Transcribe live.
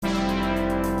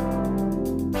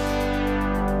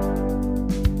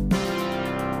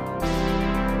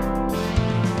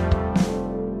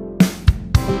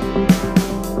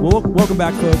Welcome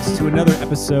back, folks, to another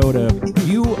episode of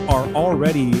You Are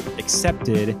Already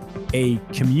Accepted, a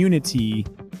community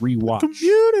rewatch.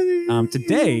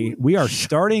 Today, we are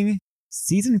starting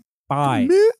season 5.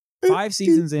 5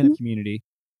 seasons in of Community.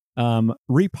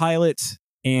 Repilot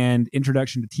and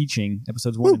Introduction to Teaching,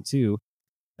 episodes 1 and 2.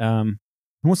 Who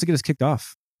wants to get us kicked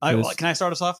off? Can I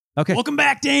start us off? Okay. Welcome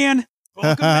back, Dan.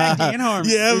 Welcome back, Dan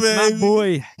Harmon. Yeah, It's man. my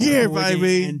boy. Yeah, My boy,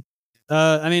 baby.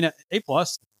 Dan. A+.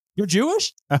 You're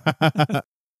Jewish? At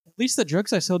least the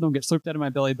drugs I sell don't get slurped out of my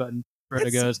belly button. Greta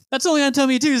goes, that's only on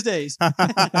Tummy Tuesdays.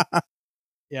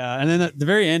 Yeah, and then at the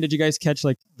very end, did you guys catch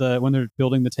like when they're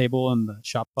building the table in the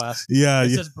shop class? Yeah,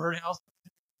 It yeah. says birdhouse.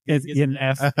 It's in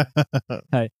F.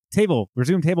 Hey, table.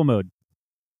 Resume table mode.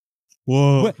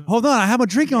 Whoa. Wait, hold on. I have a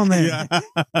drink on there. Yeah.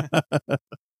 What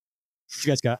you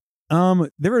guys got?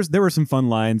 There were some fun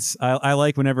lines. I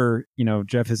like whenever,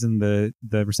 Jeff is in the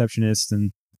receptionist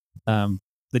and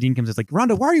the dean comes in, it's like,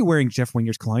 Rhonda, why are you wearing Jeff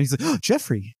Winger's cologne? He's like, oh,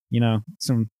 Jeffrey. I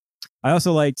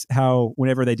also liked how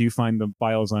whenever they do find the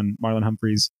files on Marlon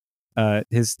Humphreys,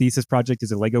 his thesis project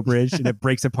is a Lego bridge and it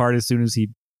breaks apart as soon as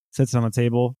he sets it on the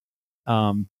table.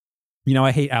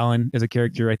 I hate Alan as a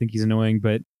character. I think he's annoying,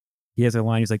 but he has a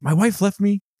line. He's like, my wife left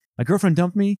me, my girlfriend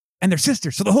dumped me, and they're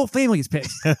sisters, so the whole family is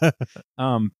pissed.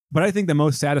 But I think the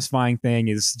most satisfying thing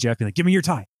is Jeff being like, give me your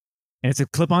tie. And it's a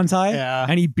clip-on tie. Yeah.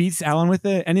 And he beats Alan with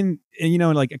it. And then,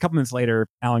 like a couple minutes later,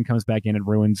 Alan comes back in and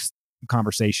ruins the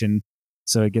conversation.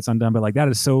 So it gets undone. But like that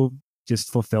is so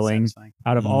just fulfilling. Satisfying.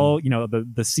 Out of all,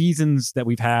 the seasons that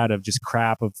we've had of just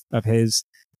crap of his,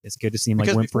 it's good to see him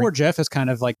Because like before Jeff has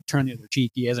kind of like turned the other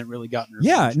cheek, he hasn't really gotten revenge.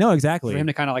 Yeah, no, exactly. For him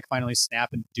to kind of like finally snap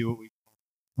and do what we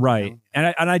Right.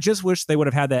 And I just wish they would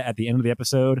have had that at the end of the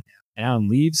episode and Alan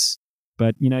leaves.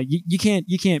 But you can't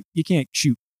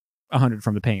shoot 100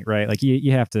 from the paint, right? Like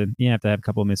you have to have a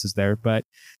couple of misses there. But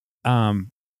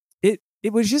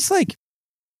it was just like,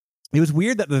 it was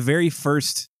weird that the very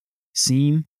first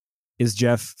scene is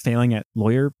Jeff failing at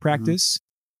lawyer practice.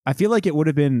 I feel like it would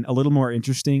have been a little more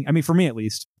interesting. I mean, for me at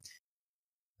least,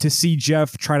 to see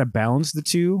Jeff try to balance the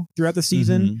two throughout the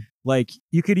season. Mhm. Like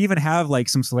you could even have like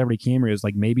some celebrity cameos,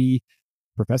 like maybe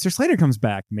Professor Slater comes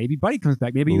back, maybe Buddy comes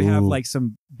back, maybe you have like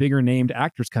some bigger named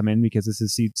actors come in because this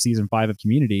is season 5 of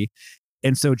Community.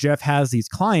 And so Jeff has these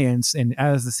clients, and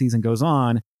as the season goes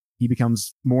on, he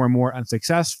becomes more and more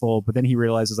unsuccessful, but then he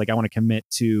realizes like, I want to commit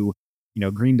to,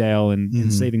 Greendale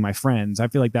and saving my friends. I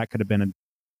feel like that could have been a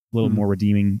little more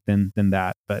redeeming than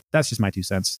that, but that's just my 2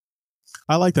 cents.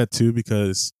 I like that too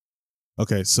because,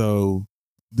 okay, so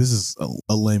this is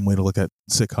a lame way to look at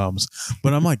sitcoms,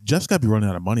 but I'm like, Jeff's got to be running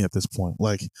out of money at this point.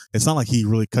 Like, it's not like he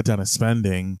really cut down his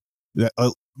spending.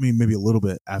 I mean, maybe a little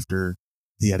bit after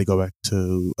he had to go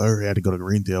to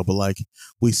Greendale, but like,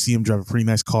 we see him drive a pretty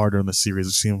nice car during the series.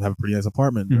 We see him have a pretty nice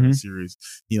apartment during the series.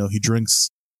 He drinks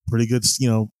pretty good,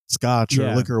 scotch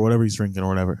or liquor or whatever he's drinking or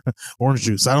whatever. Orange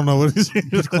juice. I don't know what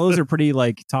His clothes are pretty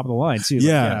like top of the line too.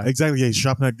 Yeah, exactly. Yeah, he's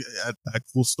shopping at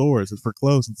cool stores for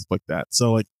clothes and stuff like that.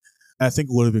 So like, I think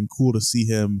it would have been cool to see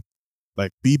him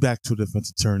like be back to a defense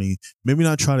attorney, maybe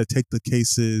not try to take the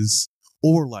cases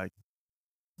or like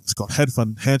it's called hedge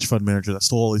fund manager that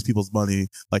stole all these people's money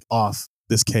like off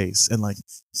this case, and like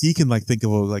he can like think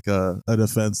of a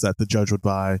defense that the judge would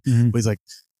buy, but he's like,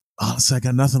 honestly, I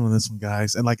got nothing on this one,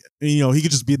 guys, and like he could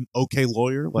just be an okay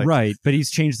lawyer, like right, but he's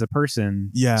changed the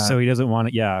person, so he doesn't want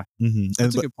it. Yeah,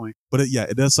 That's a good point. But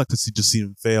it does suck to see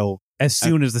him fail as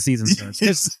soon as the season starts,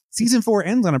 because season 4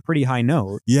 ends on a pretty high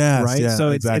note. Yeah, right. Yeah, so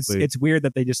exactly. it's weird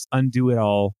that they just undo it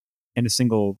all in a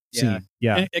single scene.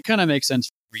 Yeah, And it kind of makes sense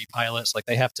for repilots. Like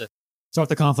they have to start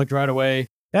the conflict right away.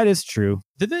 that is true.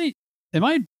 Am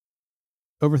I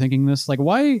overthinking this? Like,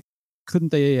 why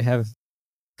couldn't they have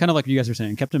kind of like you guys are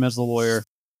saying, kept him as the lawyer?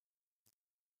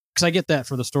 Because I get that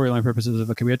for the storyline purposes of,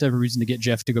 okay, we have to have a reason to get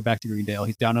Jeff to go back to Greendale.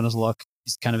 He's down on his luck.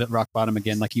 He's kind of at rock bottom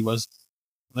again, like he was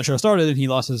when the show started, and he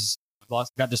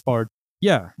got disbarred.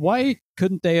 Yeah, Why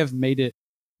couldn't they have made it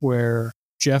where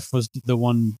Jeff was the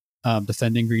one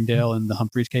defending Greendale in the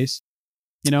Humphreys case?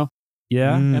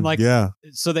 yeah. And like,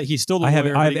 so that he's still the I have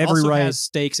lawyer, every but he also right- has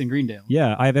stakes in Greendale.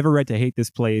 Yeah, I have every right to hate this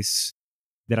place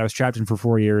that I was trapped in for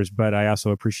 4 years, but I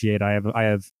also appreciate I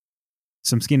have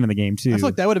some skin in the game too. I feel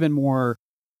like that would have been more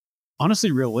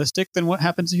honestly realistic than what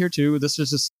happens here too. This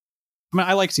is just,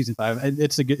 I like season 5.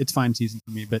 It's fine season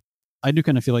for me, but I do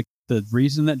kind of feel like the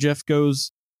reason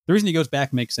he goes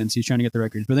back makes sense. He's trying to get the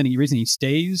records, but then the reason he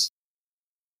stays,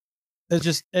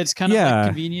 it's kind of like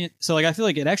convenient. So like, I feel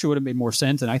like it actually would have made more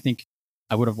sense. And I think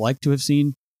I would have liked to have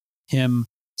seen him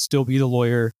still be the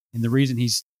lawyer. And the reason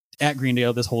he's at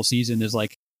Greendale this whole season is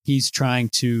like, he's trying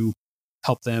to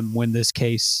help them win this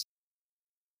case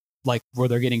like where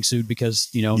they're getting sued because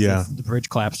the bridge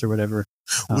collapsed or whatever.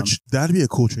 Which that'd be a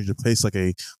cool change of pace, like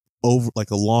a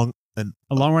long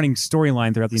running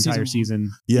storyline throughout the entire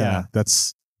season. Yeah,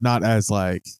 that's not as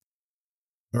like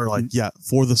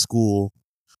for the school.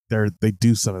 They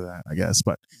do some of that, I guess,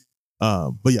 but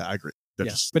yeah, I agree.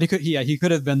 But he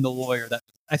could have been the lawyer. That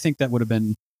I think that would have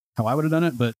been how I would have done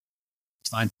it, but it's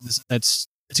fine. It's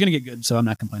gonna get good, so I'm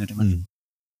not complaining too much. Do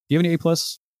you have any A+,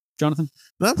 Jonathan?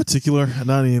 Not particular,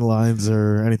 not any lines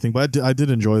or anything, but I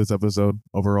did enjoy this episode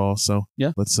overall. So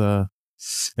yeah, let's.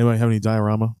 Anybody have any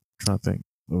diorama? I'm trying to think.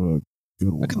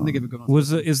 I couldn't think of a good one.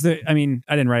 Is there? I mean,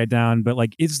 I didn't write it down, but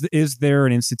like, is there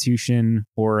an institution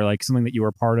or like something that you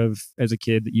were part of as a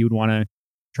kid that you would want to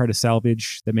try to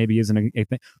salvage that maybe isn't a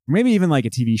thing, or maybe even like a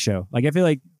TV show? Like, I feel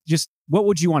like just what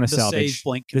would you want to salvage? Save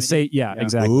blank. Yeah,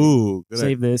 exactly. Ooh,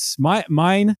 save this.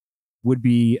 Mine would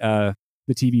be the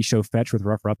TV show Fetch with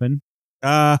Ruff Ruppin.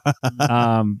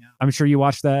 I'm sure you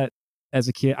watched that as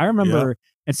a kid. I remember,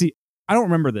 and see, I don't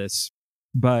remember this,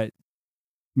 but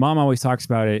Mom always talks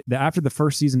about it, that after the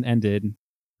first season ended,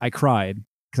 I cried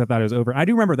because I thought it was over. I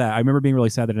do remember that. I remember being really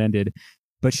sad that it ended.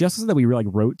 But she also said that we like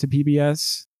wrote to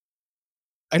PBS.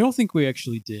 I don't think we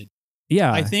actually did.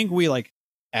 Yeah. I think we like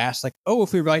asked like, oh,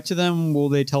 if we write to them, will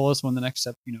they tell us when the next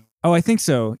step, Oh, I think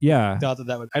so. Yeah. Thought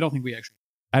that would. I don't think we actually.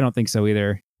 I don't think so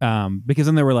either. Because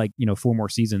then there were like, 4 more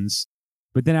seasons.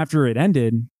 But then after it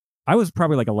ended, I was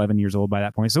probably like 11 years old by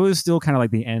that point. So it was still kind of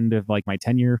like the end of like my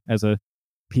tenure as a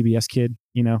PBS kid,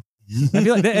 I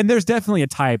feel like and there's definitely a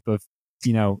type of,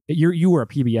 you were a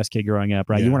PBS kid growing up,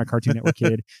 right? Yeah. You weren't a Cartoon Network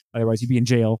kid. Otherwise you'd be in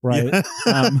jail, right?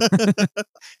 Yeah.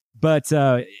 But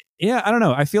yeah, I don't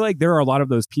know. I feel like there are a lot of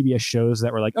those PBS shows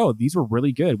that were like, oh, these were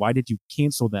really good. Why did you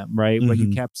cancel them, right? Like you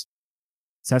kept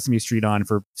Sesame Street on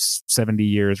for 70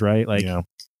 years, right? Like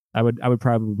I would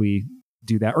probably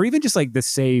do that. Or even just like the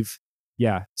Save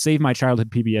My Childhood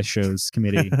PBS Shows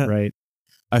committee, right?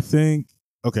 I think,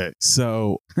 okay,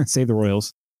 so Save the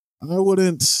Royals. I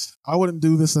wouldn't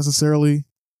do this necessarily.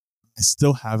 I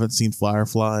still haven't seen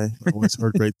Firefly. I've always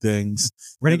heard great things.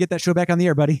 We're going to get that show back on the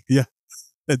air, buddy. Yeah.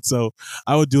 And so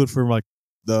I would do it for like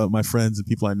my friends and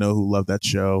people I know who love that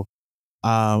show.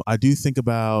 I do think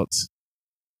about,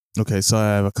 okay, so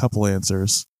I have a couple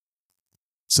answers.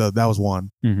 So that was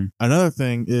one. Mm-hmm. Another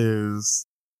thing is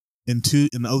in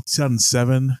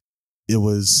 2007, it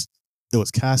was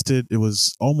casted. It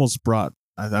was almost brought.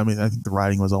 I mean, I think the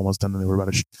writing was almost done, and they were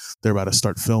about to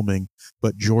start filming.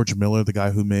 But George Miller, the guy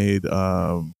who made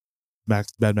Mad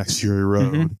Max Fury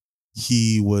Road,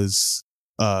 he was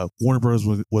Warner Bros.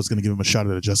 was going to give him a shot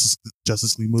at a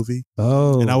Justice League movie.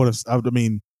 Oh, and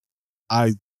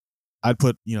I'd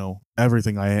put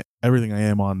everything I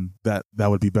am on that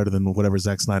would be better than whatever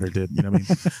Zack Snyder did. You know what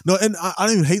I mean? No, and I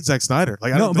don't even hate Zack Snyder.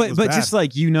 Like, I don't think it was but bad. just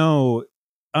like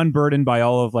unburdened by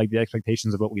all of like the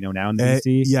expectations of what we know now in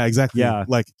DC. Yeah, exactly. Yeah,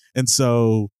 like, and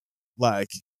so like,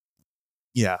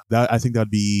 yeah, I think that'd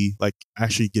be like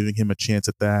actually giving him a chance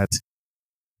at that.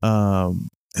 And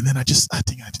then I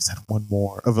think I just had one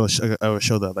more of a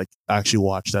show that like I actually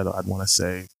watched that I'd want to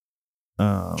say.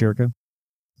 Jericho.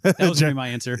 That was gonna be my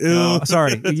answer.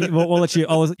 Sorry, we'll let you.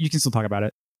 You can still talk about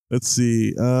it. Let's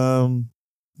see. Go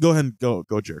ahead and go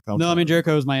Jericho. No, I mean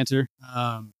Jericho is my answer.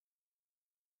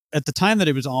 At the time that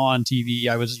it was on TV,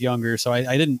 I was younger, so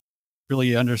I didn't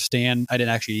really understand. I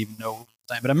didn't actually even know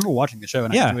the time, but I remember watching the show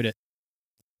and I enjoyed it.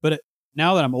 But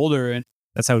now that I'm older, and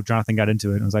that's how Jonathan got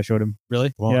into it, as I showed him.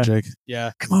 Really? Come on, Jake.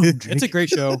 Yeah. Come on, Jake. It's a great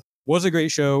show. Was a great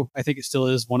show. I think it still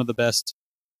is one of the best,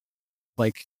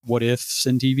 like, what ifs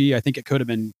in TV. I think it could have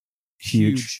been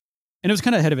huge. And it was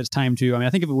kind of ahead of its time, too. I mean, I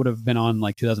think if it would have been on,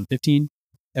 like, 2015,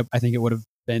 I think it would have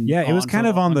been. Yeah, it was kind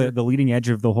of on the leading edge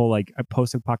of the whole, like,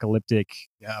 post-apocalyptic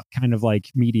kind of, like,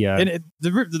 media. And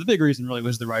the big reason really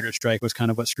was the writer's strike was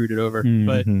kind of what screwed it over. Mm-hmm.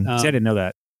 But See, I didn't know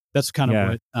that. That's kind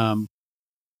of what.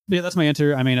 But yeah, that's my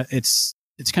answer. I mean, it's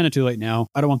kind of too late now.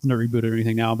 I don't want them to reboot it or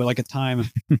anything now, but like at the time.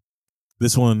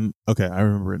 This one, okay, I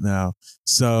remember it now.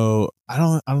 So I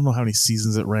don't know how many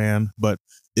seasons it ran, but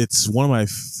it's one of my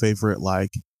favorite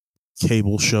like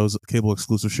cable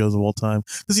exclusive shows of all time.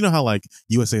 Because you know how like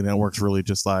USA Network's really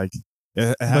just like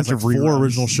it has like 4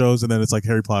 original shows and then it's like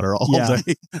Harry Potter all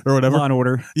day or whatever. Law and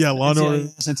Order. Yeah, Law and Order.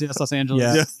 Since Los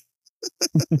Angeles.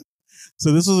 Yeah.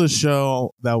 So this was a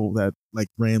show that like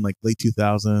ran like late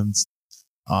 2000s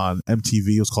on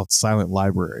MTV. It was called Silent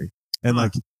Library, and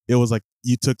like it was like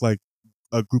you took like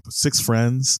a group of 6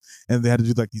 friends and they had to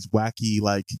do like these wacky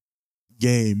like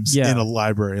games in a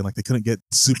library, and like they couldn't get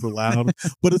super loud.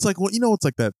 But it's like, well, it's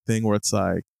like that thing where it's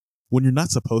like when you're not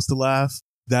supposed to laugh,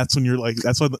 that's when you're like,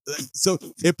 that's why. So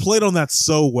it played on that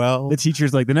so well. The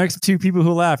teacher's like, the next 2 people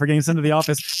who laugh are getting sent to the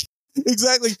office.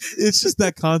 Exactly. It's just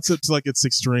that concept, like it's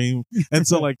extreme, and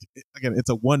so like again, it's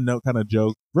a one note kind of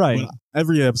joke. Right. But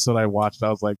every episode I watched, I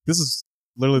was like, this is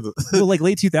literally the Well, like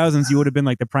late 2000s, you would have been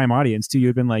like the prime audience too. You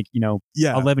would have been like,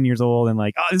 11 years old and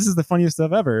like, oh, this is the funniest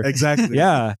stuff ever. exactly.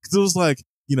 Yeah. Because it was like,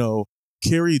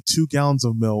 carry 2 gallons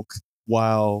of milk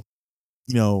while,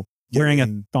 Wearing a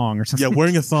getting- thong or something. yeah,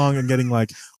 wearing a thong and getting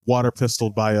like water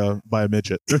pistoled by a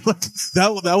midget. They're like,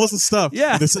 that was the stuff.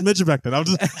 Yeah. They said midget back then.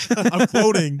 I'm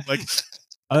quoting like,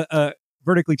 A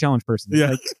vertically challenged person.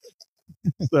 yeah. Like,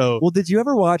 So well, did you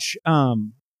ever watch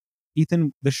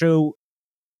Ethan the show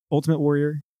Ultimate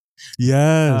Warrior?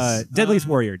 yes, Deadliest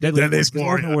Warrior. Deadliest Ultimate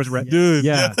Warrior. Warrior's right. dude.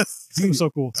 Yeah. It was so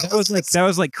cool. That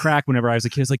was like crack whenever I was a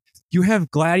kid. It's like, you have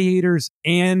gladiators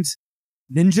and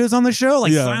ninjas on the show?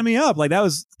 Like, Yeah. sign me up. Like, that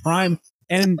was prime.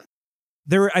 And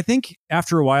I think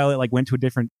after a while, it like went to a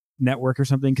different network or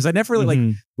something. Cause I never really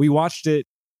Mhm. we watched it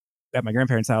at my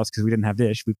grandparents' house because we didn't have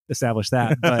Dish. We established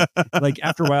that. But like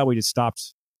after a while, we just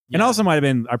stopped. And Yeah. also might have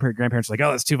been our grandparents were like,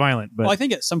 oh, that's too violent. But Well, I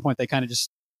think at some point they kind of just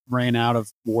ran out of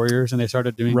warriors and they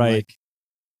started doing Right. like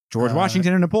George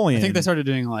Washington and Napoleon. I think they started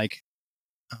doing like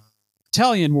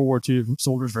Italian World War II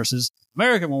soldiers versus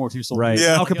American World War II soldiers. Right.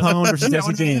 Yeah. Al Capone versus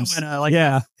Jesse James.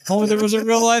 Yeah. If only there was a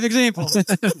real life example.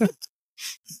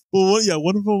 Well,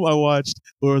 one of them I watched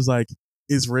where it was like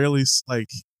Israeli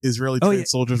Oh, trained yeah.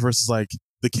 soldiers versus like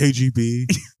the KGB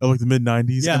of like the mid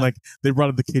 90s. Yeah. And like they brought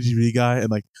up the KGB guy and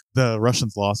like the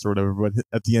Russians lost or whatever. But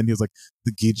at the end, he was like,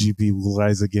 the KGB will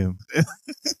rise again.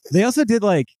 They also did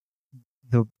like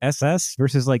the SS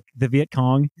versus like the Viet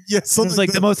Cong. Yeah. It was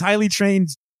like the most highly trained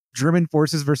German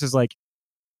forces versus like,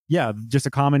 yeah, just a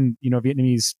common,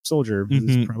 Vietnamese soldier who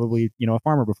was Mhm. probably, a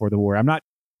farmer before the war.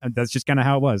 That's just kind of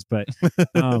how it was. But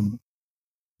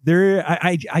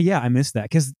I miss that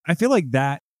because I feel like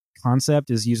that concept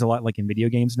is used a lot like in video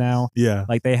games now. Yeah.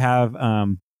 Like they have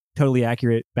Totally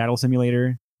Accurate Battle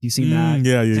Simulator. You've seen that?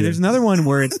 Yeah. And Yeah. there's another one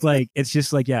where it's like, it's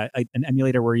just like, an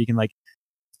emulator where you can like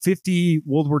 50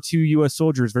 World War II U.S.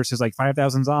 soldiers versus like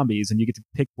 5,000 zombies. And you get to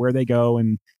pick where they go.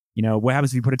 And, what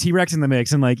happens if you put a T-Rex in the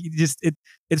mix? And like,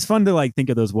 it's fun to like think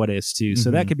of those what ifs too. So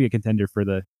that Mhm. could be a contender for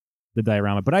the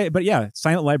diorama. But yeah,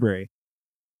 Silent Library.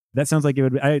 That sounds like it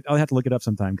would be, I'll have to look it up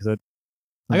sometime because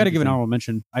I got to give an honorable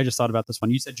mention. I just thought about this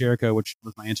one. You said Jericho, which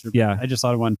was my answer. Yeah. I just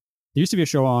thought of one. There used to be a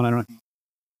show on, I don't know.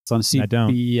 It's on I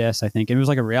don't. CBS, I think. And it was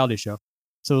like a reality show.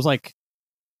 So it was like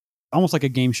almost like a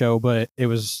game show, but it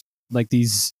was like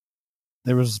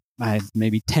there was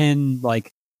maybe 10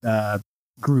 like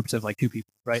groups of like 2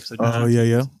 people, right? So Oh,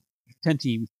 yeah. 10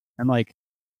 teams. And like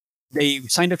they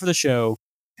signed up for the show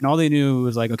and all they knew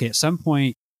was like, okay, at some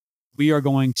point we are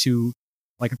going to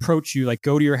like approach you, like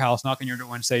go to your house, knock on your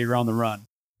door and say you're on the run.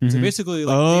 So Mhm. basically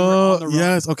like they were on the run.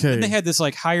 yes. Okay. And they had this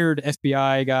like hired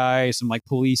FBI guy, some like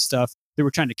police stuff. They were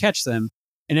trying to catch them.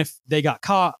 And if they got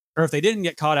caught or if they didn't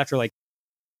get caught after like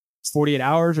 48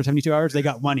 hours or 72 hours, they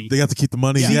got money. They got to keep the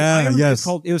money. Yeah. I Yeah. remember Yes.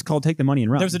 It was called Take the Money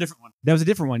and Run. There was a different one. That was a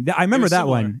different one. I remember was that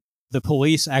similar. one. The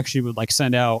police actually would like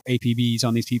send out APBs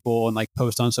on these people and like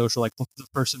post on social, like, look at this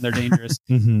person, they're dangerous.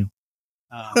 Mhm.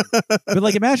 But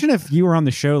like, imagine if you were on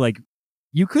the show, like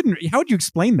you couldn't. How would you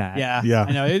explain that? Yeah. Yeah.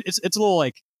 I know. It's a little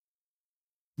like,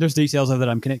 there's details of it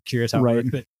I'm kind of curious how it Right.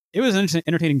 worked, but it was an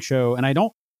entertaining show. And I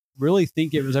don't really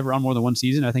think it was ever on more than one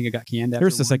season. I think it got canned after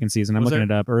There's the one. second season. I'm Was looking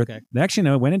there? it up. Or Okay. actually,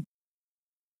 no, it went in.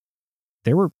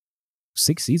 There were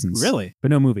 6 seasons. Really?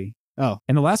 But no movie. Oh.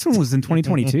 And the last one was in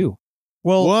 2022.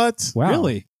 Well, What? Wow.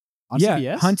 really? On Yeah.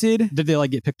 CBS? Hunted. Did they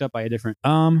like get picked up by a different?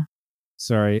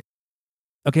 Sorry.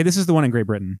 Okay, this is the one in Great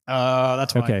Britain.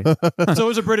 That's why. Okay. So it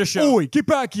was a British show. Oi, get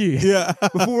back here Yeah.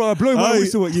 before I blow my Oi.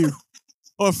 whistle at you,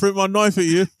 I'll throw my knife at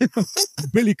you.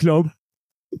 Billy Club.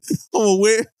 Oh,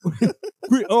 wait.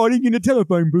 Quit hiding in the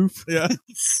telephone booth. Yeah.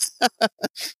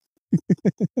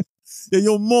 Yeah,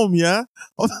 your mom, yeah?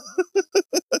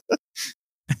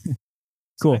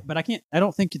 Cool. But I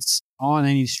don't think it's on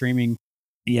any streaming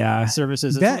Yeah.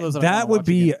 services. It's one of those I That wanna would watch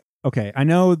be again. okay. I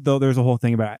know though there's a whole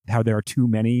thing about how there are too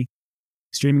many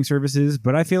streaming services,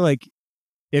 but I feel like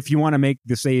if you want to make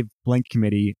the Save Blank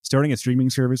committee, starting a streaming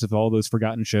service of all those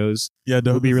forgotten shows Yeah,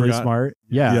 would be really smart.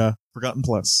 Yeah. Yeah. Forgotten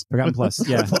Plus. Forgotten Plus.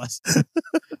 Yeah.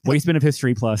 Waste Bin of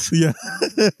History Plus. Yeah.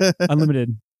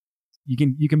 Unlimited.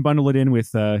 You can bundle it in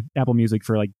with Apple Music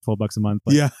for like $12 a month.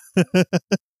 But Yeah.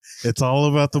 It's all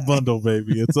about the bundle,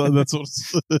 baby. It's all, that's what.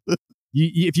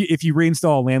 if you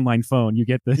reinstall a landline phone, you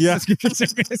get the Yeah. subscription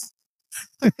service.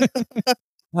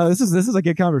 Oh, this is a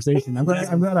good conversation. I'm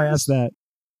glad I asked that.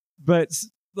 But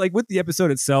like with the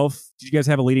episode itself, did you guys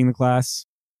have a leading the class?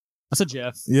 I said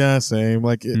Jeff. Yeah, same.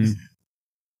 Like,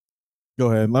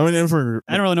 go ahead. Let me in for.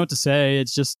 I don't really know what to say.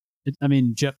 It's just, I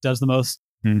mean, Jeff does the most.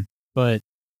 but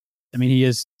I mean, he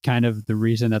is kind of the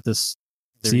reason that this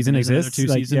season exists. 2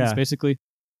 seasons, basically.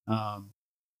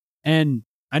 And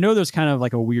I know there's kind of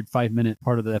like a weird 5-minute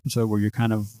part of the episode where you're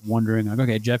kind of wondering, like,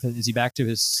 okay, Jeff, is he back to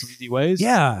his sleazy ways?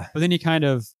 Yeah. But then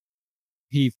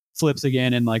he flips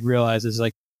again and like realizes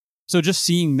like, so just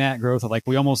seeing that growth of like,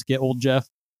 we almost get old Jeff,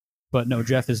 but no,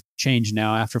 Jeff has changed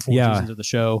now after 4 seasons of the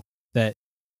show, that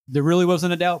there really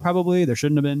wasn't a doubt. Probably there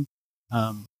shouldn't have been.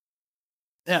 I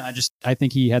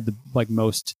think he had the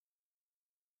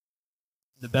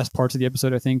best parts of the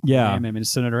episode. I think. Yeah. I mean, it's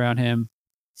centered around him.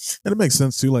 And it makes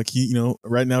sense too. Like he,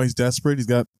 right now he's desperate. He's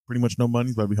got pretty much no money.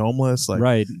 He's about to be homeless. Like,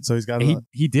 right. So he's got.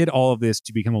 He did all of this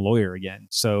to become a lawyer again.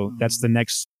 So that's the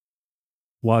next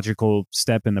logical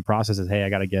step in the process. Is, hey, I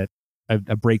got to get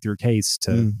a breakthrough case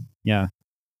to. Yeah.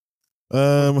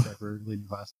 I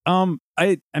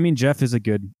mean, Jeff is a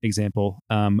good example.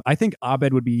 I think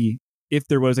Abed would be, if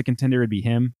there was a contender, it'd be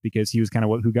him, because he was kind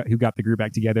of who got the group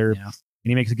back together. Yeah. And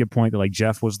he makes a good point that like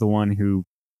Jeff was the one who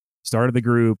started the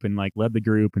group and like led the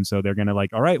group, and so they're gonna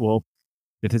like, all right, well,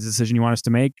 if it's a decision you want us to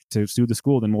make to sue the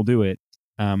school, then we'll do it,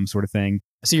 sort of thing.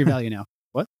 I see your value now.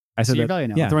 What? I said see your value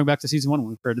now. Yeah. I'm throwing back to season 1 when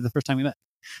we did the first time we met.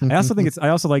 I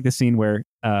also like the scene where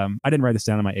I didn't write this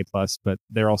down on my A+, but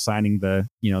they're all signing the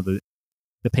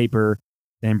paper,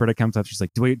 and Britta comes up, she's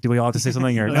like, do we all have to say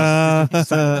something, or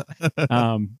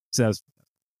says,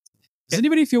 does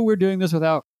anybody feel weird doing this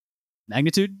without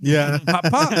magnitude? Yeah. Pop,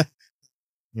 pop.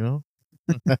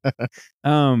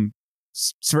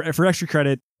 For extra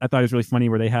credit, I thought it was really funny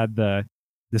where they had the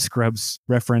Scrubs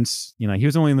reference. He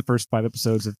was only in the first 5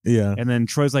 episodes and then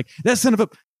Troy's like, that son of a,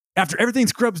 after everything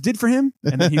Scrubs did for him,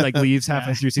 and then he like leaves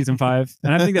halfway through season 5,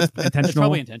 and I think that's intentional. That's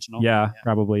probably intentional. Yeah,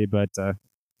 probably. But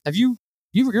have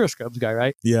you're a Scrubs guy,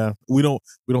 right? Yeah, we don't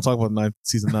talk about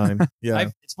season 9. Yeah,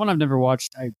 it's one I've never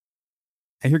watched. I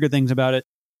hear good things about it.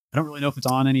 I don't really know if it's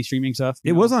on any streaming stuff.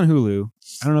 It was on Hulu.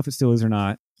 I don't know if it still is or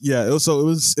not. Yeah,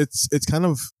 it's kind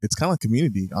of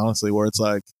Community, honestly, where it's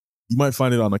like you might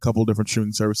find it on a couple different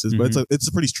streaming services, but it's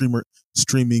a pretty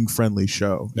streaming friendly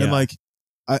show. Yeah. And like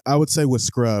I would say with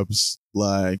Scrubs,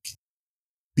 like,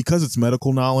 because it's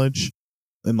medical knowledge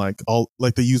and like all,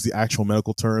 like they use the actual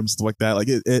medical terms, stuff like that, like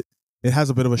it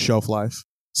has a bit of a shelf life.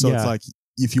 So it's like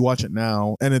if you watch it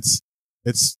now, and it's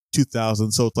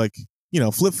 2000, so it's like,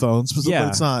 flip phones, but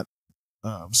it's not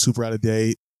super out of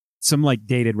date. Some like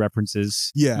dated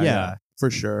references. Yeah, for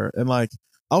sure. And like,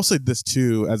 I'll say this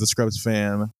too, as a Scrubs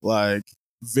fan, like,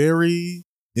 very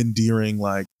endearing,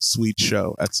 like, sweet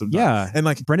show at some time. Yeah. And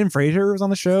like Brendan Fraser was on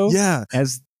the show. Yeah.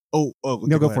 As no,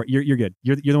 go for it. You're good.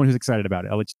 You're the one who's excited about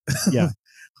it. I'll let you. Yeah.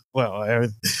 Well,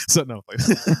 so no.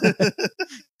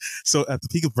 So at the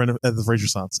peak of at the Fraser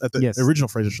Sons, at the original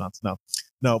Fraser Sons,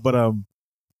 no, but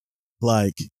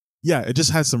like, yeah, it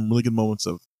just has some really good moments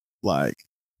of like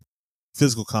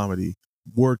physical comedy,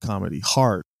 word comedy,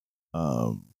 heart,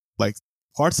 like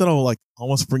parts that'll like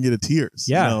almost bring you to tears.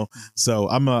 Yeah. So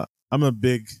I'm a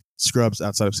big Scrubs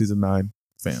outside of season 9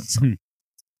 fan. So.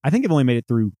 I think I've only made it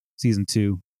through season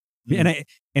 2, and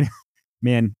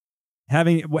man,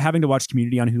 having to watch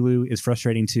Community on Hulu is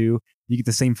frustrating too. You get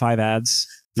the same 5 ads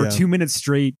for 2 minutes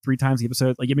straight, 3 times the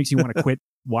episode. Like, it makes you want to quit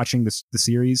watching the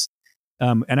series.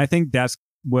 And I think that's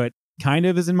what kind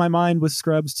of is in my mind with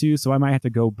Scrubs too. So I might have to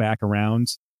go back around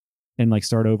and like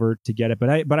start over to get it.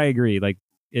 But I agree. Like,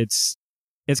 it's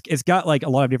got like a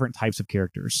lot of different types of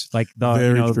characters. Like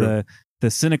the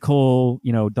cynical,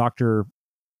 Dr.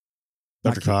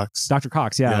 Cox. Dr.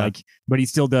 Cox, yeah. Like, but he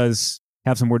still does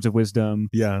have some words of wisdom.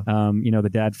 Yeah. The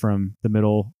dad from the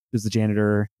middle is the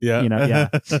janitor. Yeah. Yeah.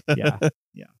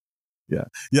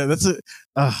 That's it.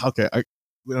 Okay.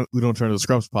 We don't turn to the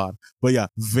Scrubs pod, but yeah,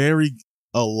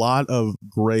 a lot of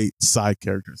great side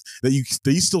characters that you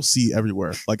still see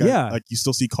everywhere. Like, like you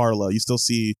still see Carla. You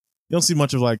don't see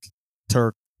much of like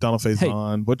Turk, Donald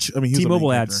Faison, which, I mean, he's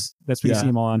T-Mobile ads. That's what you see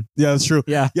him all on. Yeah, that's true.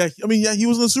 Yeah. Yeah. I mean, he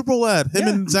was in the Super Bowl ad, him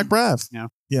and Zach Braff.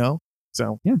 Yeah.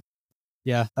 So. Yeah.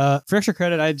 Yeah. For extra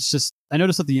credit, I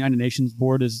noticed that the United Nations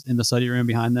board is in the study room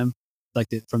behind them, like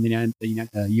from the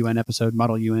UN episode,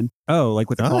 Model UN. Oh, like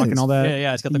with the clock and all that?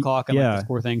 Yeah, it's got the clock and like the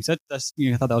 4 things. That's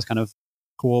I thought that was kind of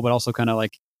cool, but also kind of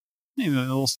like a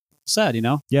little sad,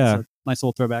 Yeah. It's a nice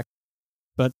little throwback.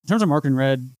 But in terms of marketing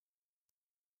red,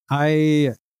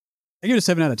 I give it a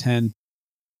 7 out of 10.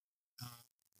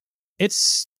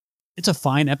 It's a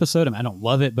fine episode. I mean, I don't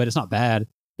love it, but it's not bad.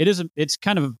 It's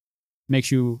kind of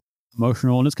makes you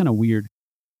emotional, and it's kind of weird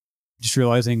just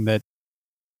realizing that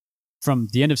from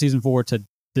the end of season 4 to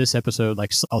this episode,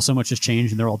 like so much has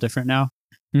changed and they're all different now.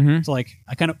 Mm-hmm. So like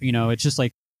I kind of, it's just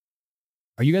like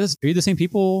are you the same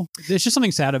people? There's just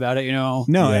something sad about it, you know.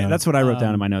 No, Yeah. that's what I wrote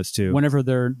down in my notes too. Whenever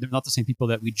they're not the same people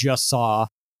that we just saw.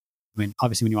 I mean,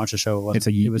 obviously, when you watch the show, it was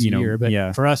a you know, year, but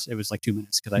yeah. for us, it was like 2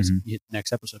 minutes because Mhm. I hit the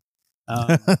next episode.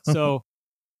 So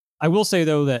I will say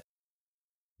though that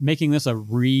making this a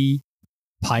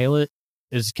re-pilot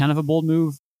is kind of a bold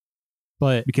move,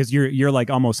 but Because you're like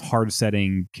almost hard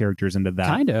setting characters into that.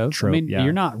 kind of. trope, I mean, yeah.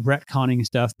 you're not retconning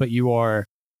stuff, but you are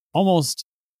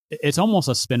it's almost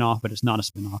a spin-off, but it's not a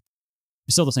spin-off.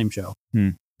 It's still the same show. Hmm.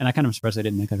 And I kind of surprised I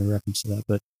didn't make a reference to that,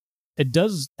 but it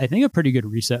does, I think, a pretty good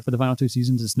reset for the final 2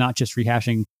 seasons. It's not just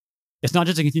rehashing. It's not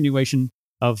just a continuation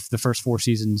of the first 4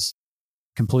 seasons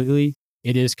completely.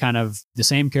 It is kind of the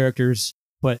same characters,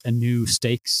 but a new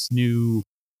stakes, new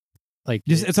like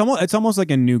Just, it's almost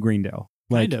like a new Greendale.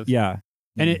 Like, Kind of. Yeah.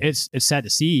 and it's sad to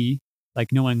see,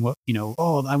 like knowing what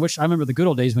I remember the good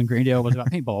old days when Greendale was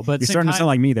about paintball. But at the You're same starting to time- sound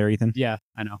like me there, Ethan. yeah,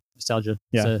 I know, nostalgia.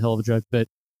 Yeah. It's a hell of a drug, but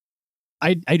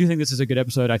I do think this is a good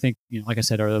episode. I think like I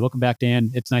said earlier, welcome back,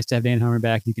 Dan. It's nice to have Dan Harmon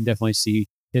back. You can definitely see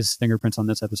his fingerprints on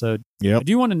this episode. Yep. I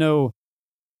do want to know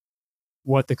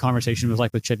what the conversation was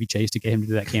like with Chevy Chase to get him to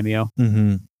do that cameo.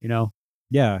 Mm-hmm.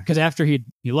 Yeah. Because after he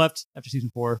left after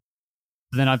season 4,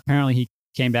 then apparently he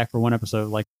came back for one episode.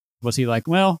 Like, was he like,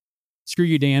 well, screw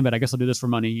you, Dan, but I guess I'll do this for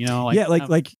money? Yeah.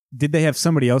 Like, did they have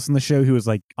somebody else on the show who was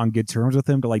like on good terms with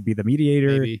him to like be the mediator?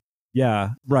 maybe. Yeah.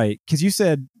 Right. Because you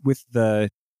said with the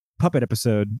puppet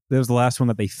episode, that was the last one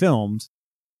that they filmed,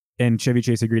 and Chevy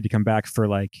Chase agreed to come back for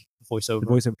like Voiceover. the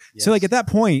voiceover. So like at that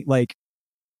point, like,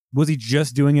 was he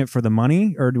just doing it for the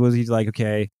money, or was he like,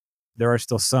 okay, there are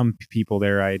still some people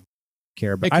there I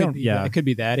care about? I don't. Yeah. It could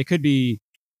be that. It could be.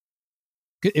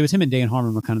 It was him and Dan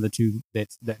Harmon were kind of the two that.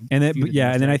 And then feuded yeah,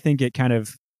 most and then of I it. think it kind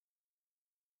of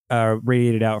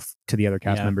radiated out to the other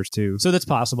cast Yeah. members too. So that's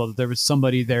possible that there was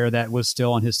somebody there that was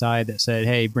still on his side that said,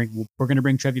 "Hey, we're going to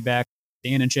bring Chevy back.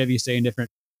 Dan and Chevy stay in different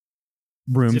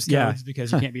Rooms, zip yeah. codes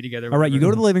because you can't be together." All right, you go to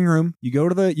whatever. the living room. You go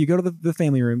to the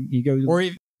family room. You go. Or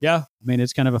yeah, I mean,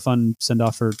 it's kind of a fun send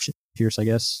off for Pierce, I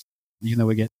guess. Even though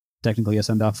we get technically a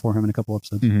send off for him in a couple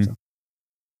episodes. Mhm. So.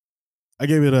 I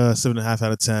gave it a 7.5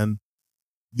 out of 10.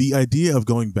 The idea of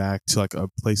going back to like a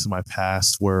place in my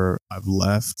past where I've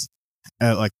left,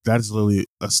 like that is literally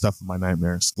a stuff of my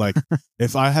nightmares. Like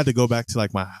if I had to go back to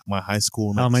like my high school,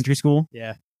 and Elementary school.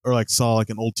 Yeah. or like saw like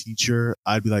an old teacher,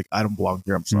 I'd be like, I don't belong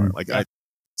here. I'm sorry. Mm. Like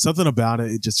something about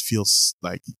it, it just feels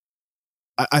like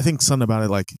I think something about it,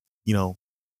 like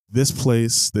this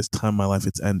place, this time in my life,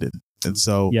 it's ended, and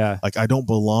so Yeah. like I don't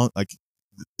belong. Like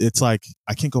it's like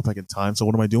I can't go back in time. So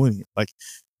what am I doing here? Like,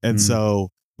 and Mm. so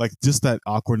like just that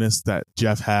awkwardness that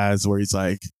Jeff has, where he's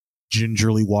like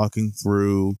gingerly walking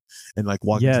through and like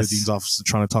walking to Yes. the dean's office and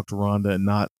trying to talk to Rhonda and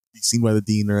not be seen by the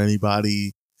dean or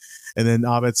anybody. And then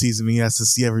Abed sees him, he has to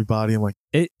see everybody. I'm like,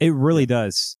 It really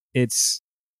does. It's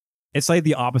like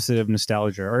the opposite of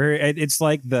nostalgia, or it's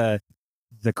like the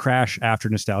crash after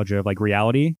nostalgia of like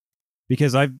reality.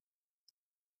 Because I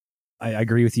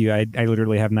agree with you. I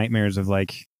literally have nightmares of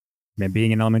like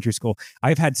being in elementary school.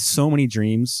 I've had so many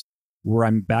dreams where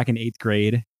I'm back in 8th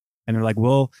grade, and they're like,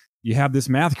 "Well, you have this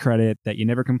math credit that you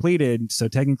never completed, so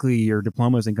technically your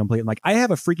diploma is incomplete." I'm like, I have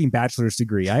a freaking bachelor's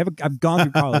degree. I've gone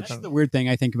through college. That's the weird thing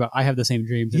I think about. I have the same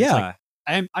dreams. It's Yeah.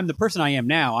 like, I'm the person I am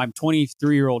now. I'm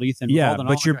 23-year-old Ethan. with Yeah, all the but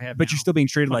knowledge you're I have but now. you're still being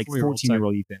treated like 24-year-old,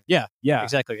 14-year-old Ethan. Yeah. Yeah,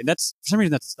 Exactly. And that's for some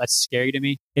reason that's scary to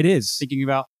me it is. thinking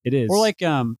about. It is. Or like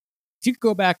if you could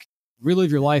go back,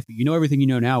 relive your life, but you know everything you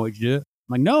know now, would you do it?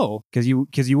 I'm like, no. because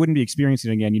you wouldn't be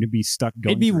experiencing it again. You'd be stuck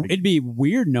going. through it again. It'd be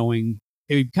weird knowing.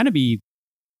 It would kind of be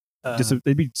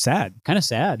It'd be sad. kind of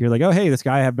sad. You're like, oh hey, this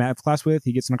guy I have math class with,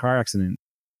 he gets in a car accident,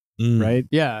 right?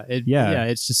 Yeah. Yeah.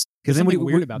 It's just Because then something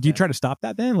weird about do you that. try to stop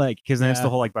that then? Like, because then it's Yeah. the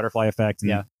whole like butterfly effect and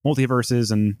Yeah.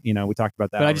 multiverses, and we talked about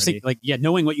that. But I just think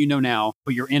knowing what you know now,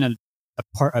 but you're in a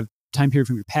time period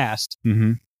from your past.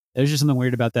 mm-hmm. There's just something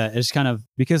weird about that. It's kind of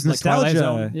Because like Twilight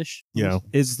nostalgia Zone-ish. Yeah.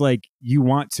 is like you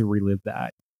want to relive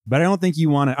that, but I don't think you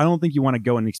want to. I don't think you want to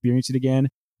go and experience it again.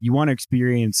 You want to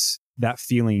experience that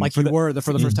feeling Like for you were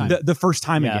for the first time. the first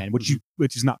time Yeah. again,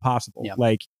 which is not possible. Yeah.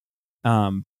 Like,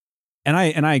 and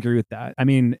I agree with that. I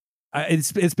mean,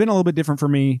 it's been a little bit different for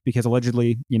me because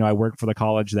allegedly, I work for the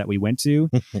college that we went to,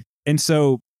 and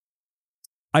so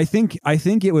I think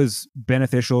it was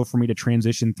beneficial for me to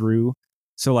transition through.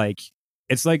 So like,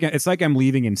 it's like I'm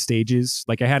leaving in stages.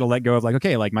 Like I had to let go of like,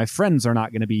 okay, like my friends are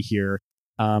not going to be here.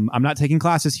 I'm not taking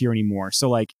classes here anymore. So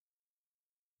like,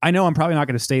 I know I'm probably not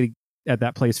going to stay at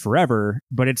that place forever,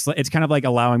 but it's kind of like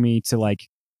allowing me to like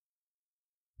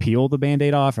peel the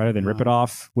Band-Aid off rather than rip it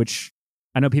off, which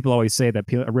I know people always say that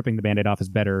ripping the Band-Aid off is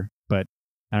better, but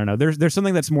I don't know. There's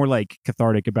something that's more like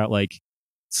cathartic about like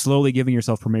slowly giving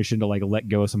yourself permission to like let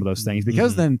go of some of those things,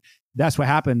 because then that's what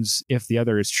happens if the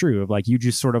other is true, of like you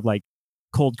just sort of like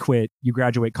cold quit, you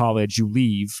graduate college, you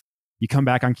leave, you come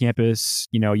back on campus,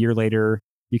 you know, a year later,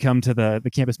 you come to the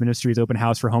campus ministry's open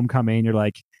house for homecoming, you're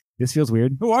like, this feels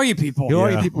weird. Who are you people? Who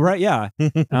are you people? Right. Yeah.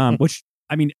 Which,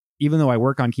 I mean, even though I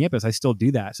work on campus, I still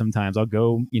do that sometimes. I'll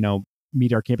go, you know,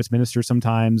 meet our campus minister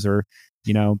sometimes, or,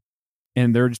 you know,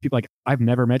 and there are just people like, I've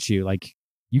never met you. Like,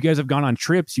 you guys have gone on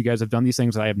trips. You guys have done these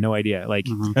things. I have no idea. Like,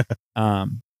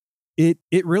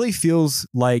 it really feels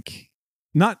like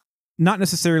not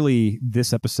necessarily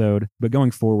this episode, but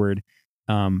going forward,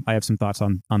 I have some thoughts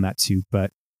on that too.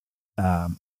 But I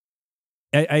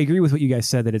agree with what you guys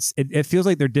said, that it feels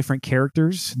like they're different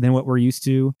characters than what we're used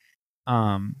to.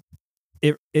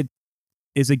 It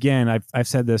is, again, I've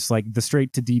said this, like the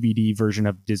straight to DVD version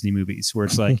of Disney movies, where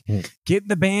it's like, get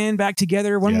the band back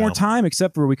together one more time,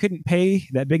 except for we couldn't pay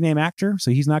that big name actor, so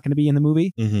he's not going to be in the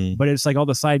movie. But it's like all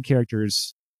the side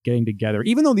characters getting together,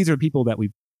 even though these are people that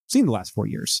we've seen the last 4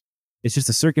 years. It's just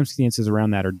the circumstances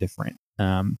around that are different.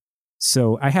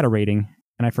 So I had a rating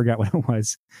and I forgot what it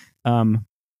was.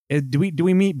 Do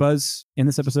we meet Buzz in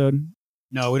this episode?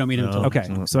 No, we don't meet him until okay.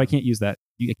 So I can't use that.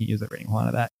 You can't use that rating. Hold on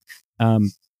to that.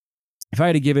 If I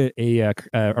had to give it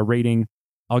a rating,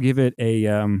 I'll give it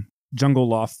a jungle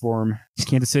loft form,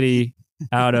 Kansas City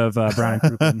out of Brown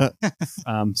and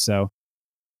Crouppen. So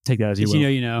take that as you will. If you know,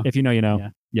 you know. If you know, you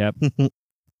know. Yeah. Yep.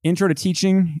 Intro to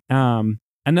teaching.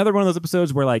 Another one of those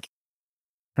episodes where like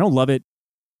I don't love it.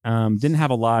 Didn't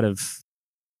have a lot of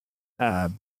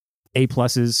A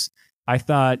pluses. I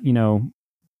thought, you know,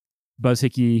 Buzz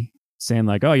Hickey saying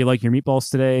like, "Oh, you like your meatballs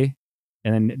today?"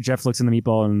 And then Jeff looks in the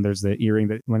meatball and there's the earring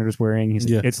that Leonard is wearing. He's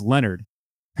like, "It's Leonard."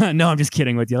 No, I'm just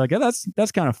kidding with you. Like, oh,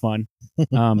 that's kind of fun.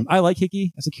 I like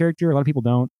Hickey as a character. A lot of people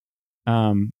don't,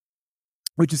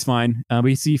 which is fine.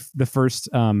 We see the first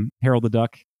Harold the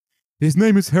Duck. His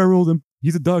name is Harold, and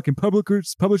he's a duck, and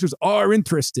publishers are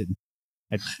interested.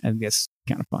 I guess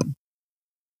kind of fun.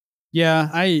 Yeah,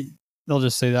 they'll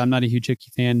just say that I'm not a huge Hickey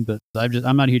fan, but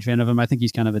I'm not a huge fan of him. I think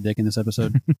he's kind of a dick in this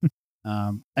episode.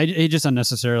 He just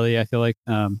unnecessarily, I feel like.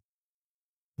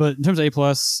 But in terms of A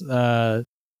plus,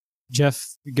 Jeff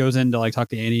goes in to like talk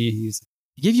to Annie. He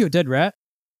gave you a dead rat,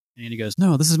 and Annie goes,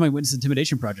 "No, this is my witness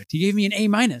intimidation project. He gave me an A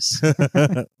minus."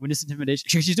 Witness intimidation.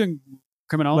 She's doing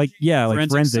criminology, like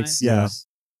forensics. Yeah.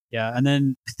 And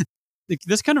then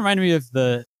this kind of reminded me of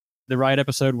the riot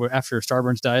episode where after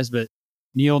Starburns dies, but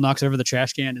Neil knocks over the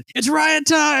trash can. And, it's riot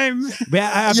time.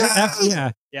 Yeah.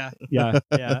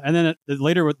 And then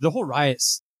later, the whole riot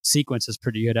sequence is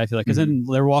pretty good, I feel like, because then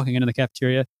they're walking into the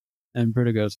cafeteria, and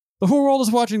Britta goes, "The whole world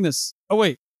is watching this. Oh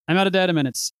wait, I'm out of data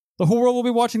minutes. The whole world will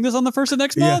be watching this on the 1st of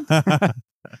next month,"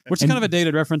 which is kind of a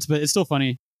dated reference, but it's still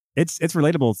funny. It's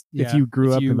relatable if you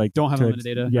grew up and like don't have unlimited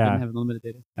data. Yeah, didn't have unlimited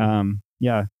data.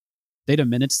 Yeah. Data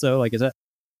minutes though, like, is that?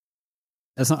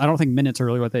 That's not, I don't think minutes are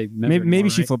really what they measure. Maybe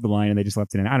she right? flipped the line and they just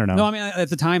left it in. I don't know. No, I mean, at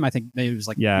the time, I think it was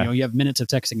like, you know, you have minutes of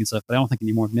texting and stuff, but I don't think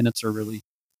anymore minutes are really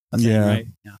a thing, right?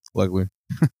 Yeah. Luckily.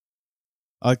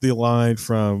 I like the line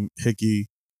from Hickey,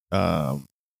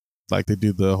 like they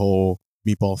do the whole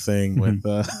meatball thing with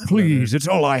please, it's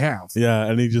all I have. Yeah,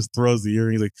 and he just throws the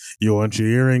earring. He's like, "You want your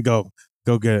earring? Go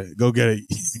get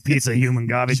it. Piece of human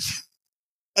garbage."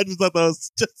 I just thought that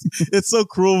was it's so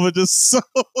cruel, but just so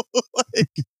like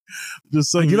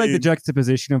just so. I do like the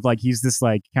juxtaposition of like he's this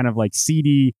like kind of like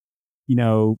seedy, you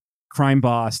know, crime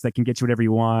boss that can get you whatever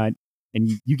you want, and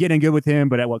you get in good with him,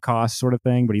 but at what cost, sort of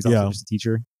thing. But he's also just a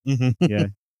teacher. Yeah.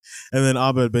 And then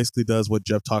Abed basically does what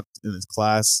Jeff talked in his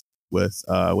class with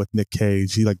Nick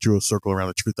Cage. He like drew a circle around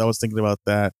the truth. I was thinking about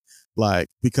that, like,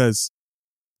 because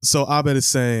so Abed is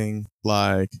saying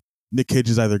like Nick Cage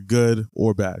is either good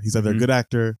or bad. He's either a good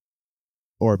actor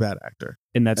or a bad actor,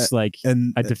 and that's like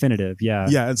a definitive.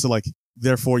 Yeah, and so like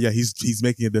therefore, he's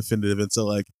making a definitive, and so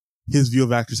like his view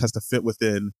of actors has to fit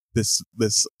within this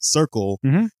circle,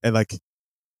 and like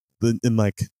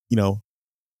you know,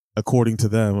 according to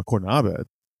Abed,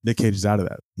 Nick Cage is out of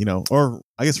that, you know, or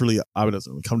I guess really Abed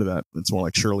doesn't really come to that. It's more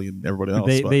like Shirley and everybody else.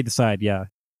 They decide, yeah.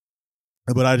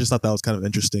 But I just thought that was kind of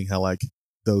interesting how like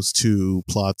those two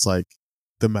plots like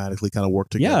thematically kind of work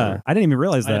together. Yeah, I didn't even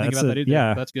realize that. I didn't think about that either.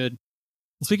 Yeah, that's good.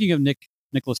 Well, speaking of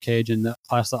Nicolas Cage and the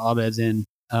class that Abed's in,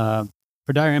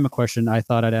 for diorama question, I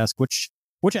thought I'd ask which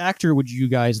actor would you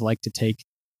guys like to take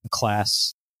a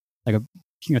class, like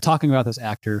talking about this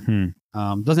actor.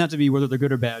 Doesn't have to be whether they're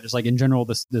good or bad. Just like in general,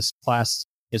 this class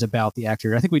is about the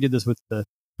actor. I think we did this with the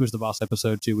Who's the Boss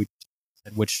episode too. We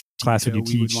said which class would you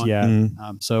teach?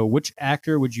 So which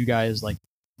actor would you guys like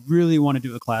really want to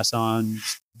do a class on?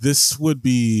 This would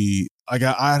be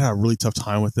I had a really tough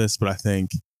time with this, but I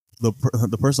think the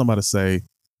person I'm about to say,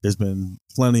 there's been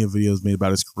plenty of videos made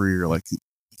about his career, like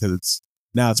because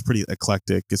it's pretty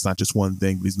eclectic. It's not just one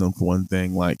thing, but he's known for one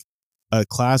thing. Like a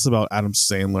class about Adam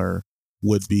Sandler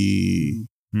would be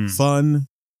fun,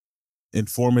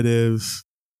 informative,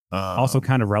 also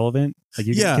kind of relevant. Like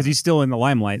because he's still in the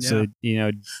limelight. So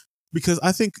because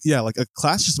I think like a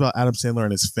class just about Adam Sandler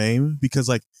and his fame, because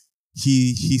like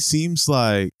he seems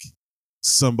like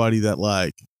somebody that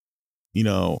like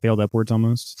failed upwards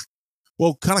almost.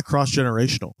 Well, kind of cross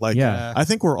generational. Like I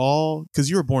think we're all, because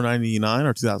you were born 99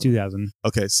 or 2000. 2000.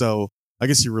 Okay, so I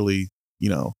guess you're really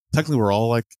technically we're all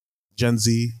like Gen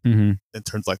Z in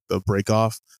terms of like the break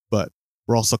off, but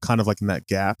we're also kind of like in that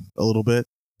gap a little bit.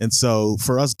 And so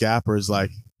for us gappers, like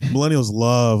millennials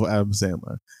love Adam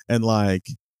Sandler, and like,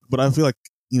 but I feel like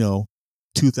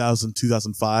 2000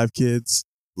 2005 kids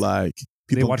like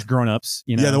they watch Grown Ups.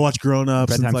 They watch Grown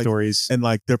Ups, bedtime and stories, and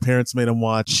like their parents made them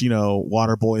watch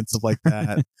Waterboy and stuff like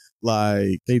that.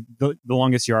 Like the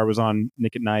Longest Yard was on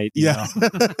Nick at Night.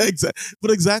 Exactly.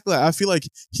 But exactly, I feel like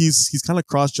he's kind of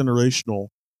cross generational,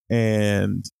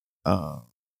 and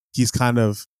he's kind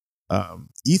of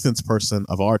Ethan's person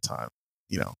of our time.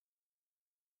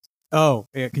 Oh,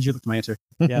 yeah, because you looked at my answer.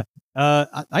 Yeah.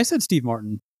 I said Steve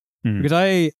Martin because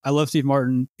I love Steve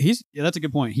Martin. That's a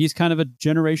good point. He's kind of a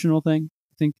generational thing,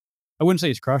 I think. I wouldn't say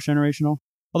he's cross-generational,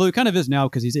 although he kind of is now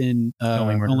because he's in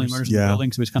Only Murders in the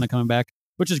Building, so he's kind of coming back,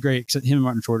 which is great because him and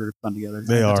Martin Short are fun together.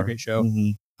 That's a great show.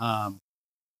 I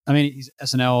mean, he's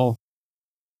SNL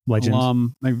legend.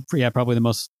 Alum. Probably the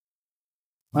most,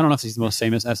 I don't know if he's the most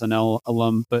famous SNL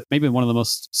alum, but maybe one of the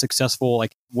most successful,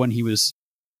 like when he was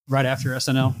right after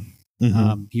SNL.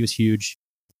 He was huge.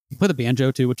 He played the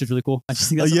banjo too, which is really cool. I just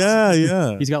think that's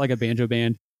awesome. He's got like a banjo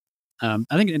band. I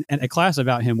think a class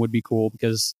about him would be cool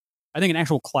because I think an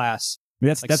actual class.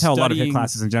 That's how a lot of hit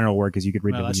classes in general work. Is you could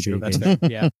read. Well, that's true. That's fair.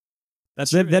 Yeah,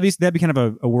 that'd be kind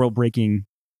of a world breaking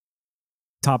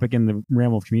topic in the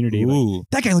realm of community. Like,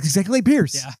 that guy looks exactly like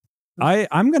Pierce. Yeah,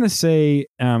 I'm gonna say,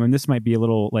 and this might be a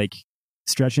little like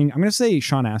stretching. I'm gonna say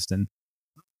Sean Astin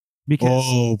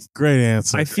because great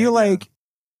answer. I feel like.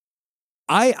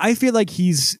 I feel like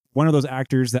he's one of those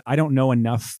actors that I don't know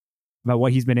enough about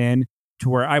what he's been in to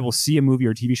where I will see a movie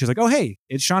or TV show like, oh, hey,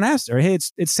 it's Sean Astin, or hey,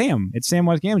 it's Sam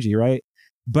Wise Gamgee, right?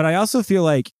 But I also feel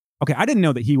like, okay, I didn't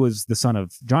know that he was the son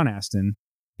of John Astin,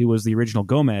 who was the original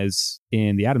Gomez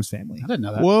in the Addams Family. I didn't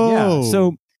know that. Whoa. Yeah,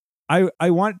 so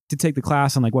I want to take the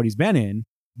class on like what he's been in,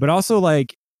 but also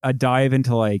like a dive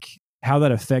into like how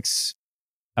that affects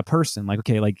a person. Like,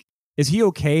 okay, like is he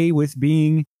okay with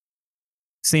being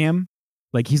Sam?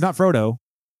 Like he's not Frodo,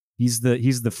 he's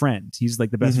the friend. He's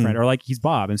like the best friend, or like he's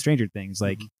Bob in Stranger Things.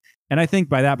 Like, and I think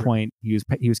by that point he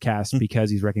was cast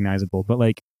because he's recognizable. But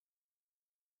like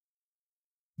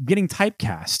getting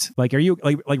typecast, like are you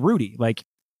like Rudy? Like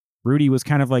Rudy was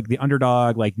kind of like the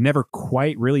underdog, like never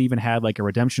quite really even had like a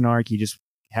redemption arc. He just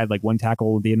had like one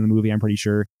tackle at the end of the movie. I'm pretty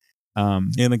sure.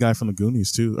 And the guy from the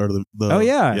Goonies too, or the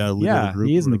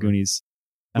he is in the Goonies.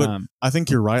 But I think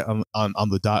you're right on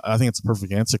the dot. I think it's a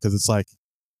perfect answer because it's like,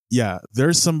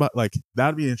 there's somebody like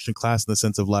that'd be an interesting class in the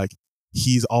sense of like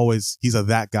he's a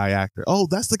that guy actor. Oh,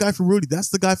 that's the guy from Rudy. That's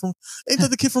the guy from. Ain't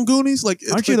that the kid from Goonies? Like,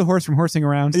 aren't you the horse from Horsing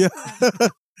Around? Yeah.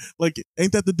 Like,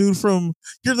 ain't that the dude from?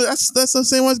 That's the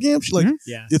Sam Wise Gamgee. Like,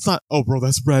 it's not. Oh, bro,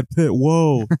 that's Brad Pitt.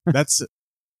 Whoa, that's.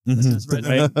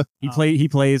 He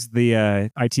plays the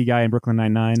IT guy in Brooklyn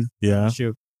Nine-Nine. Yeah,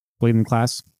 shoot, played in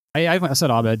class. I said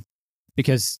Abed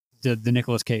because the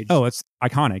Nicolas Cage. Oh, it's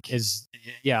iconic.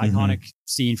 Iconic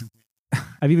scene.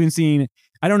 I've even seen.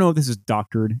 I don't know if this is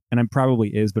doctored, and it probably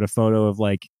is, but a photo of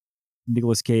like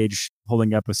Nicolas Cage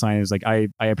holding up a sign is like I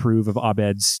approve of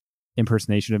Abed's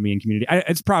impersonation of me in Community.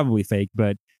 It's probably fake,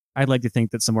 but I'd like to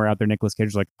think that somewhere out there Nicolas Cage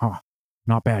is like, oh,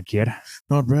 not bad, kid.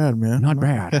 Not bad, man. Not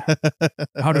bad.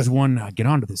 How does one get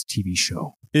onto this TV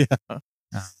show? Yeah.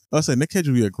 I'll say Nick Cage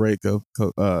would be a great guest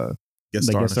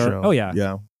star on the show. Oh, yeah.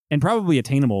 Yeah. And probably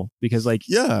attainable because, like,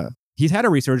 he's had a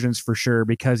resurgence for sure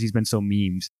because he's been so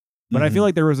memed. But I feel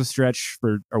like there was a stretch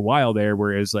for a while there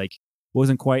where it was like,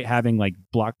 wasn't quite having like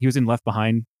block. He was in Left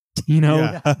Behind,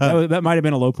 that might have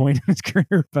been a low point in his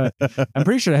career, but I'm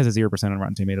pretty sure it has a 0% on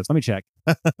Rotten Tomatoes. Let me check.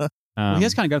 He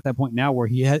has kind of got to that point now where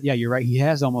he has, you're right. He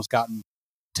has almost gotten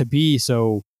to be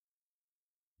so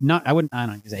I don't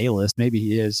know, he's A-list, maybe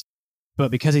he is,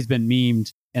 but because he's been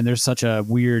memed and there's such a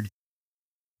weird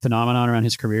phenomenon around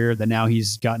his career that now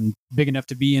he's gotten big enough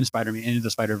to be in Spider-Man, into the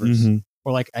Spider-Verse.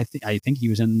 Or like, I think he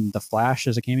was in The Flash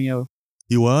as a cameo.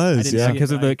 He was,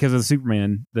 because of the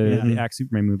Superman, the Act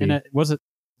Superman movie. And was it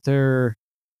their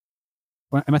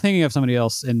am I thinking of somebody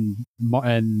else? I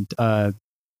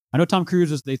know Tom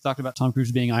Cruise they talked about Tom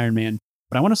Cruise being Iron Man,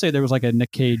 but I want to say there was like a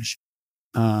Nick Cage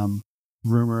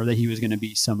rumor that he was going to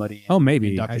be somebody. Oh,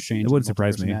 maybe. Doctor Strange. It wouldn't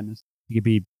surprise me. Madness. He could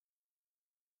be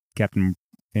Captain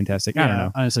Fantastic. I don't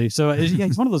know. Honestly. So yeah,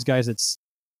 he's one of those guys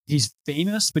he's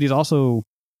famous, but he's also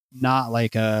not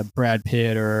like a Brad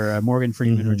Pitt or a Morgan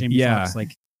Freeman or Jamie Foxx.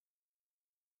 Like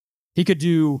he could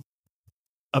do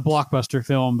a blockbuster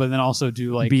film, but then also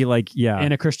do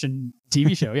in a Christian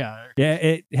TV show. Yeah. Yeah.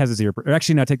 It has a 0.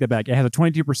 Actually, no, take that back. It has a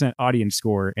 22% audience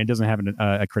score and doesn't have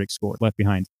a critic score. Left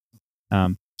Behind.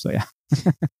 So yeah.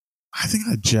 I think I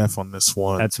had Jeff on this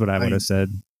one. That's what I would have said.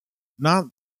 Not.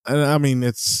 I mean,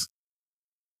 it's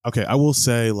okay. I will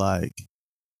say, like,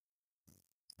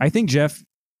 I think Jeff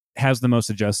has the most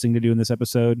adjusting to do in this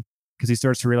episode because he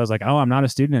starts to realize, like, oh, I'm not a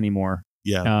student anymore.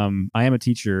 Yeah. I am a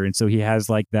teacher, and so he has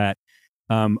like that.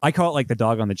 I call it like the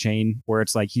dog on the chain, where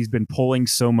it's like he's been pulling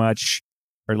so much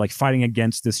or like fighting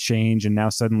against this change, and now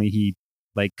suddenly he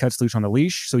like cuts loose on the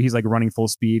leash. So he's like running full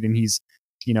speed, and he's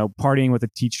partying with the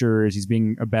teachers. He's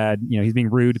being he's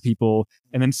being rude to people,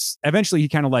 and then eventually he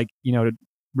kind of like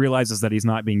realizes that he's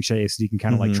not being chased. He can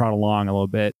kind of like trot along a little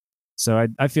bit. So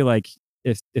I feel like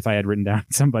if I had written down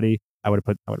somebody, I would have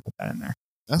put that in there.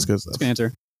 That's good stuff. That's a good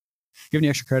answer. Give any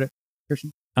extra credit,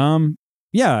 Christian?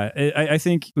 Yeah, I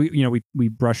think we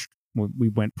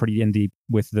went pretty in deep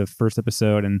with the first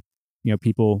episode and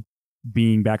people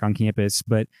being back on campus,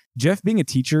 but Jeff being a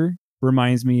teacher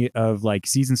reminds me of like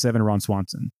season 7 Ron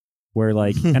Swanson, where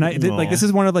like and this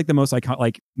is one of like the most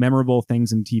memorable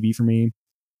things in TV for me,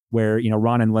 where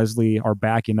Ron and Leslie are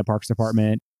back in the parks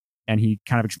department, and he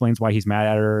kind of explains why he's mad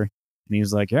at her, and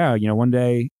he's like, yeah, one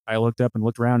day I looked up and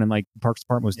looked around and like the parks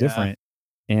department was different,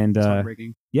 and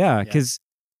because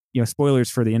spoilers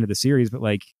for the end of the series, but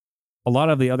like a lot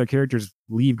of the other characters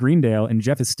leave Greendale and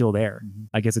Jeff is still there,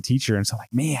 like as a teacher, and so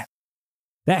like, man,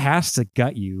 that has to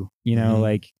gut you,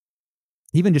 like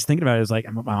even just thinking about it is like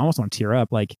I almost want to tear up.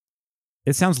 Like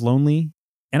it sounds lonely,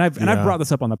 and I've brought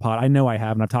this up on the pod. I know I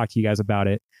have, and I've talked to you guys about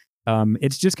it.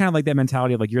 It's just kind of like that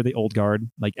mentality of like you're the old guard,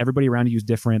 like everybody around you is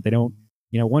different. They don't,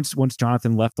 once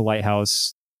Jonathan left the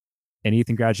lighthouse and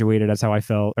Ethan graduated, that's how I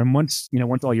felt. And once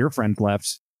all your friends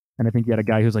left, and I think you had a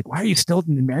guy who's like, why are you still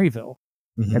in Maryville?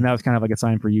 And that was kind of like a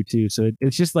sign for you too. So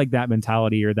it's just like that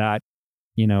mentality, or that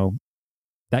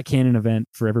that canon event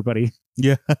for everybody.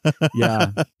 Yeah.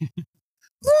 Yeah.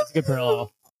 That's a good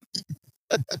parallel.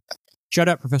 Shout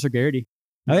out Professor Garrity.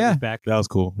 Oh yeah, he's back. That was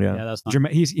cool. Yeah, yeah, that's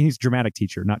not... he's dramatic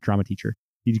teacher, not drama teacher.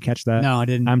 Did you catch that? No, I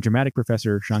didn't. I'm dramatic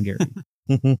professor Sean Garrity.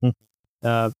 In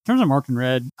terms of marked and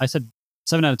read, I said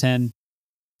 7 out of 10.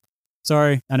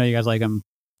 Sorry, I know you guys like him.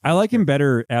 I like him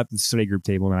better at the study group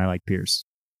table than I like Pierce.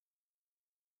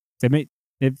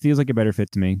 It feels like a better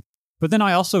fit to me. But then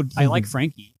I like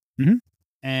Frankie,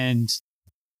 and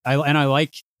I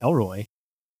like Elroy.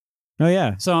 Oh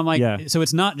yeah. So I'm like, so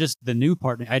it's not just the new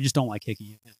partner. I just don't like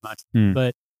Hickey as much.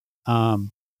 But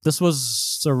this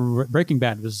was Breaking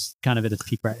Bad was kind of at its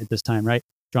peak right at this time, right?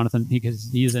 Jonathan,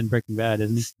 because he's in Breaking Bad,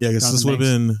 isn't he? Yeah, because this would have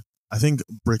been, I think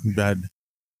Breaking Bad.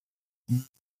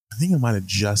 I think it might have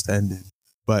just ended,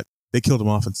 but they killed him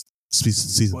off in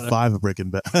season 5 of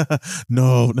Breaking Bad.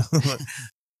 No.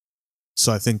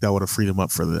 So I think that would have freed him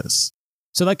up for this.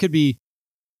 So that could be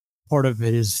part of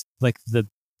it. Is like the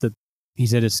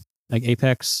he's at his like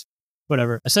apex,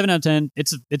 whatever. A 7 out of 10.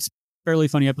 It's fairly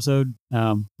funny episode.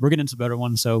 We're getting into better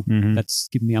ones, so that's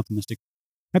keeping me optimistic.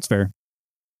 That's fair.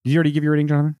 Did you already give your rating,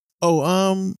 Jonathan?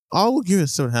 Oh, I'll give it a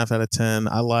 7.5 out of 10.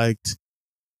 I liked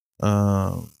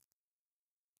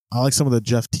some of the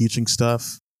Jeff teaching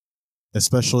stuff,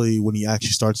 especially when he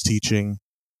actually starts teaching.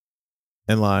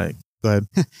 And like, go ahead.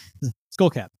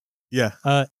 Skullcap. Yeah.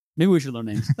 Maybe we should learn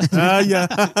names. Yeah.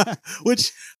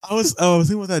 Which I was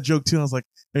thinking about that joke too. I was like,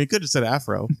 I mean, you could have said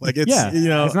Afro. Like it's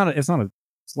it's not a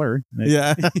slur.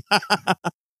 Yeah.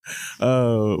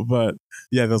 But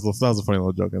yeah, that was a funny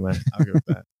little joke in there. I'll give it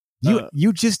that.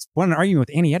 You just won an argument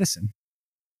with Annie Edison.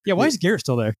 Yeah, why is Garrett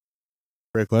still there?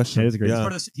 Great question. That is a great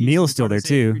question. Neil's still there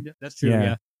too. That's true.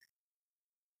 Yeah.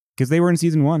 Because they were in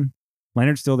season 1.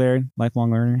 Leonard's still there,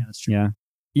 lifelong learner. Yeah, that's true. Yeah.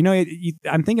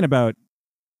 I'm thinking about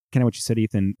kind of what you said,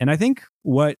 Ethan. And I think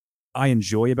what I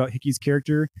enjoy about Hickey's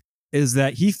character is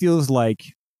that he feels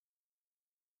like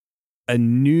a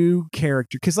new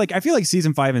character. Because like I feel like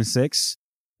season 5 and 6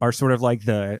 are sort of like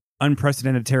the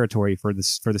unprecedented territory for the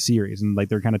series, and like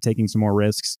they're kind of taking some more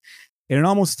risks. And it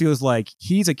almost feels like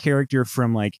he's a character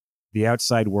from like the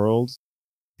outside world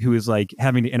who is like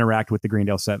having to interact with the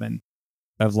Greendale 7.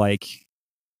 Of like,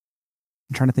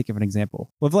 I'm trying to think of an example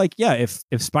of like, if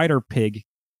Spider Pig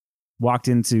walked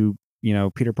into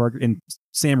Peter Parker in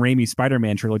Sam Raimi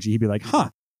Spider-Man trilogy, he'd be like, huh,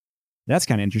 that's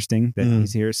kind of interesting that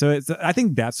he's here. So I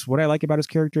think that's what I like about his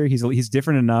character. He's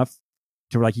different enough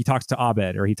to where, like, he talks to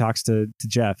Abed or he talks to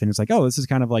Jeff, and it's like, oh, this is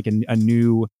kind of like a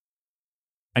new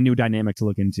dynamic to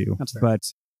look into. That's fair. But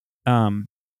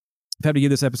if I had to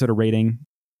give this episode a rating,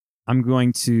 I'm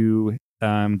going to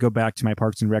go back to my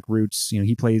Parks and Rec roots. You know,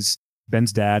 he plays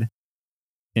Ben's dad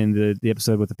in the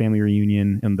episode with the family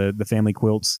reunion and the family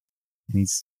quilts, and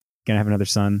he's gonna have another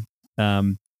son.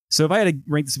 So if I had to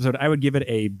rank this episode, I would give it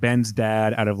a Ben's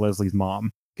dad out of Leslie's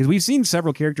mom, because we've seen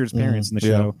several characters' parents in the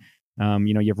show.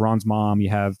 You know, you have Ron's mom, you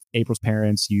have April's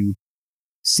parents, you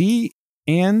see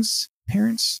Anne's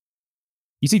parents,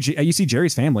 you see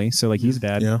Jerry's family, so like he's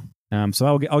dad. Yeah. So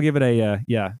I'll give it a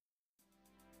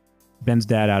Ben's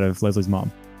dad out of Leslie's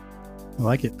mom. I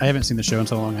like it. I haven't seen the show in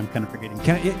so long. I'm kind of forgetting.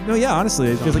 Honestly,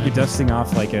 it feels like you're dusting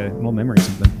off like an old memory or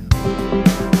something.